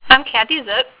Kathy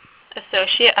Zip,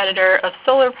 Associate Editor of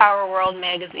Solar Power World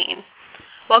magazine.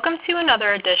 Welcome to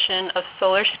another edition of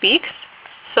Solar Speaks,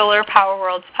 Solar Power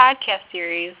World's podcast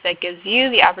series that gives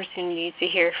you the opportunity to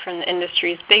hear from the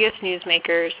industry's biggest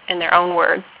newsmakers in their own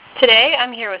words. Today,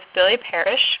 I'm here with Billy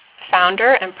Parrish,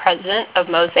 founder and president of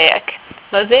Mosaic.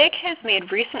 Mosaic has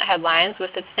made recent headlines with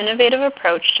its innovative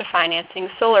approach to financing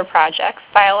solar projects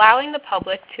by allowing the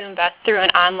public to invest through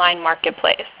an online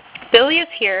marketplace. Billy is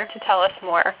here to tell us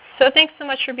more. So thanks so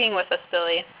much for being with us,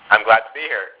 Billy. I'm glad to be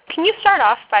here. Can you start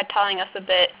off by telling us a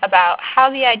bit about how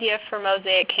the idea for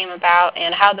Mosaic came about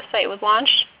and how the site was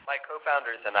launched? My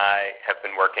co-founders and I have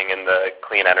been working in the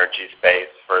clean energy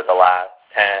space for the last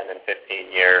 10 and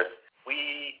 15 years.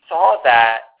 We saw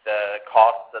that the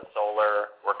costs of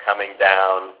solar were coming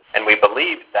down, and we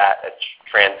believed that a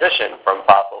transition from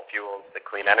fossil fuels to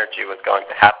clean energy was going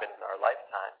to happen in our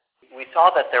lifetime. We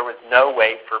saw that there was no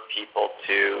way for people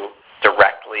to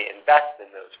directly invest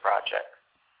in those projects.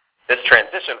 This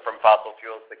transition from fossil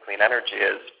fuels to clean energy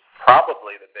is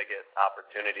probably the biggest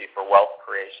opportunity for wealth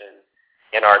creation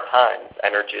in our times.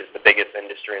 Energy is the biggest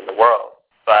industry in the world,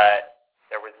 but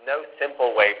there was no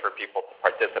simple way for people to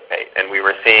participate, and we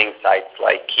were seeing sites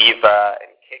like Kiva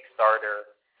and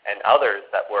Kickstarter and others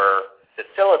that were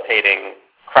facilitating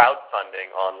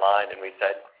crowdfunding online, and we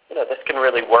said, this can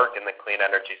really work in the clean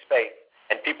energy space,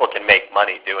 and people can make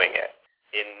money doing it.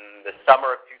 In the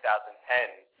summer of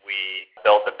 2010, we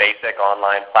built a basic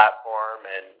online platform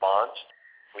and launched.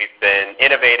 We've been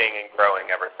innovating and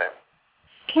growing ever since.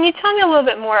 Can you tell me a little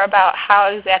bit more about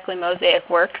how exactly Mosaic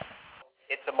works?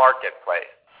 It's a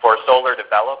marketplace. For solar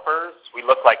developers, we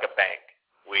look like a bank.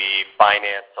 We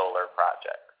finance solar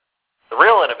projects. The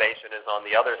real innovation is on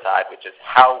the other side, which is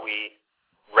how we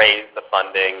raise the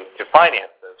funding to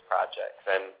finance those projects.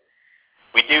 And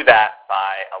we do that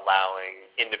by allowing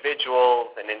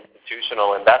individuals and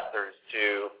institutional investors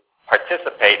to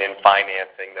participate in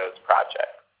financing those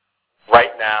projects.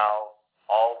 Right now,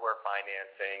 all we're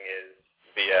financing is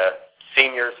via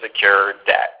senior secured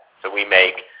debt. So we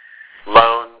make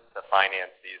loans to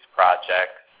finance these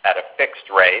projects at a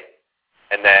fixed rate,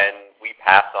 and then we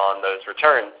pass on those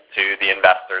returns to the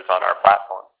investors on our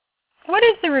platform. What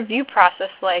is the review process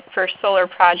like for solar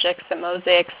projects that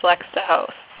Mosaic selects to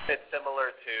host? It's similar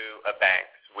to a bank.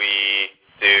 We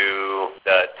do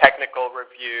the technical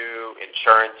review,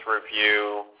 insurance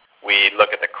review. We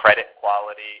look at the credit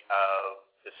quality of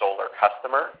the solar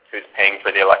customer who's paying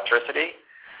for the electricity.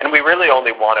 And we really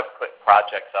only want to put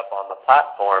projects up on the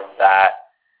platform that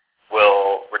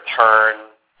will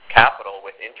return capital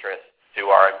with interest to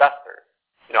our investors.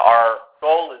 Our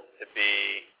goal is to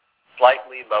be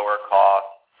slightly lower cost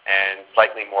and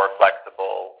slightly more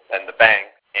flexible than the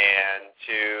bank, and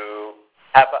to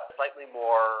have a slightly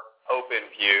more open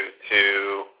view to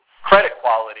credit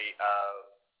quality of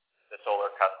the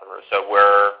solar customers. So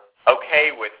we're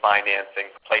okay with financing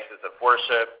places of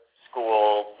worship,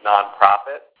 schools,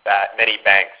 nonprofits that many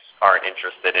banks aren't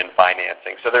interested in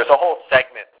financing. So there's a whole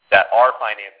segment that our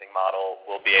financing model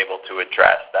will be able to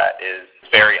address that is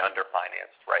very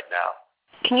underfinanced right now.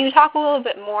 Can you talk a little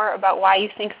bit more about why you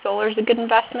think solar is a good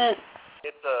investment?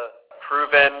 It's a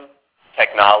proven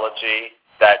technology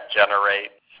that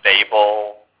generates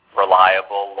stable,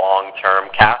 reliable, long-term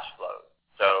cash flows.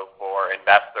 So for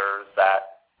investors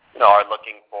that are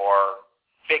looking for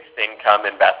fixed income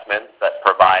investments that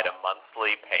provide a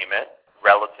monthly payment,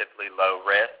 relatively low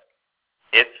risk,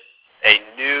 it's a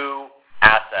new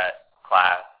asset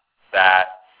class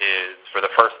that is, for the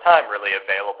first time, really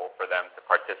available for them to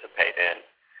participate in.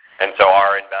 And so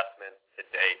our investments to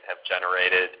date have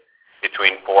generated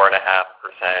between 4.5%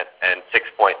 and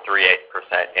 6.38%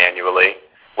 annually,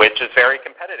 which is very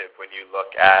competitive when you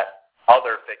look at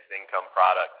other fixed income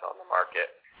products on the market.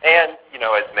 And,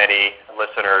 as many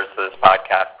listeners to this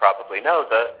podcast probably know,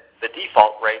 the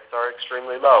default rates are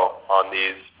extremely low on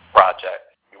these projects.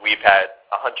 We've had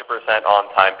 100%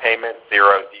 on-time payment,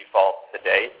 zero defaults to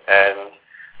date, and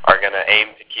are going to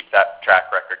aim to keep that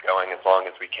track record going as long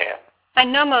as we can. I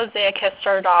know Mosaic has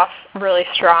started off really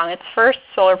strong. Its first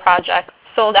solar project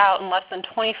sold out in less than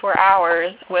 24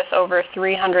 hours with over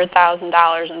 $300,000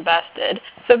 invested.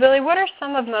 So, Billy, what are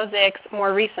some of Mosaic's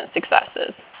more recent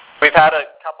successes? We've had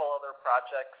a couple other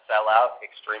projects sell out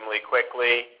extremely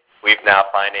quickly. We've now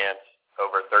financed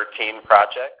over 13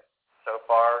 projects so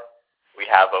far. We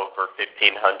have over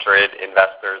 1,500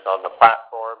 investors on the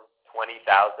platform, 20,000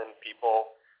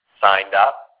 people signed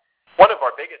up. One of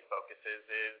our biggest focuses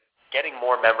is getting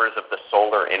more members of the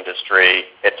solar industry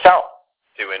itself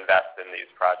to invest in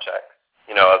these projects.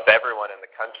 Of everyone in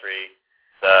the country,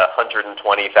 the 120,000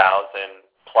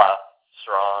 plus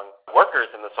strong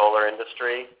workers in the solar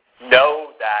industry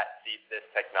know that this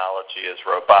technology is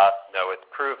robust, know it's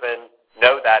proven,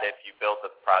 know that if you build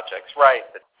the projects right,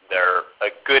 that they're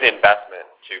a good investment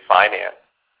to finance.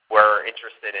 We're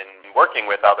interested in working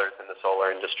with others in the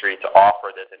solar industry to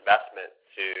offer this investment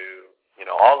to,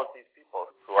 all of these people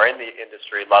who are in the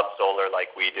industry, love solar like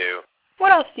we do.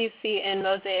 What else do you see in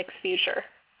Mosaic's future?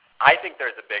 I think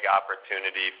there's a big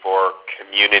opportunity for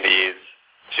communities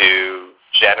to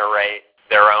generate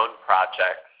their own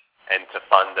projects and to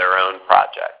fund their own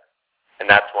projects.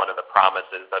 And that's one of the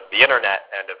promises of the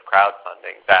internet and of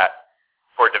crowdfunding, that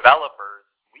for developers,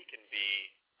 we can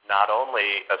be not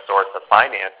only a source of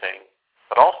financing,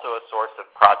 but also a source of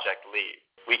project leads.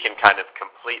 We can kind of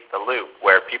complete the loop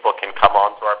where people can come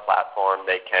onto our platform,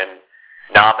 they can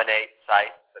nominate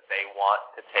sites that they want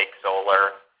to take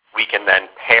solar. We can then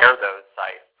pair those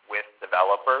sites with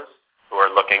developers who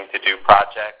are looking to do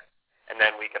projects, and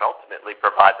then we can ultimately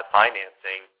provide the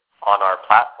financing on our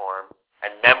platform,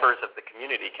 and members of the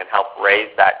community can help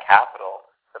raise that capital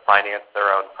to finance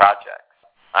their own projects.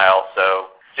 I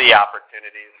also see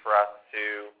opportunities for us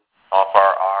to offer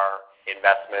our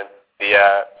investments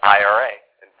via IRA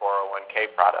and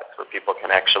 401k products where people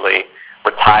can actually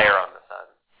retire on the sun,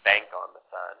 bank on the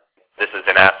sun. This is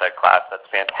an asset class that's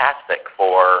fantastic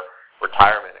for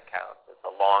retirement accounts. It's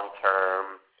a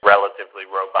long-term, relatively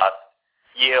robust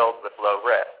yield with low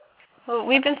risk. Well,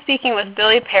 we've been speaking with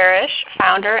Billy Parrish,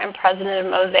 founder and president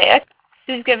of Mosaic,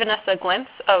 who's given us a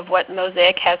glimpse of what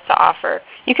Mosaic has to offer.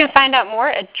 You can find out more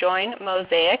at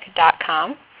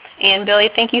joinmosaic.com. And Billy,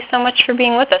 thank you so much for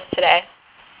being with us today.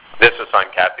 This was fun,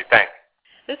 Kathy. Thanks.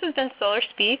 This has been Solar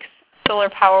Speaks, Solar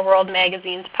Power World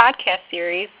Magazine's podcast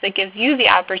series that gives you the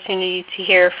opportunity to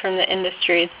hear from the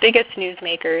industry's biggest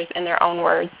newsmakers in their own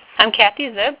words. I'm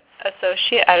Kathy Zip,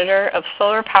 Associate Editor of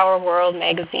Solar Power World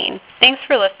Magazine. Thanks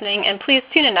for listening, and please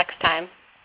tune in next time.